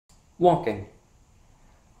Walking.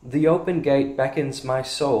 The open gate beckons my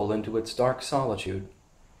soul into its dark solitude.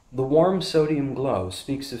 The warm sodium glow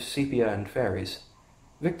speaks of sepia and fairies.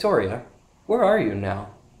 Victoria, where are you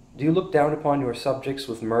now? Do you look down upon your subjects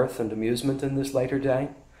with mirth and amusement in this later day?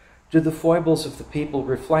 Do the foibles of the people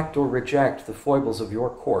reflect or reject the foibles of your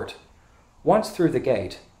court? Once through the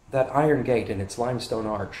gate, that iron gate in its limestone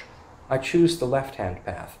arch, I choose the left-hand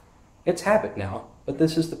path. It's habit now, but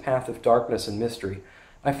this is the path of darkness and mystery.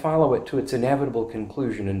 I follow it to its inevitable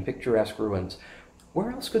conclusion in picturesque ruins.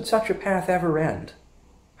 Where else could such a path ever end?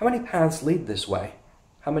 How many paths lead this way?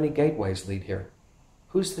 How many gateways lead here?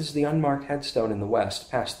 Whose is the unmarked headstone in the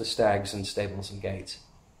west, past the stags and stables and gates?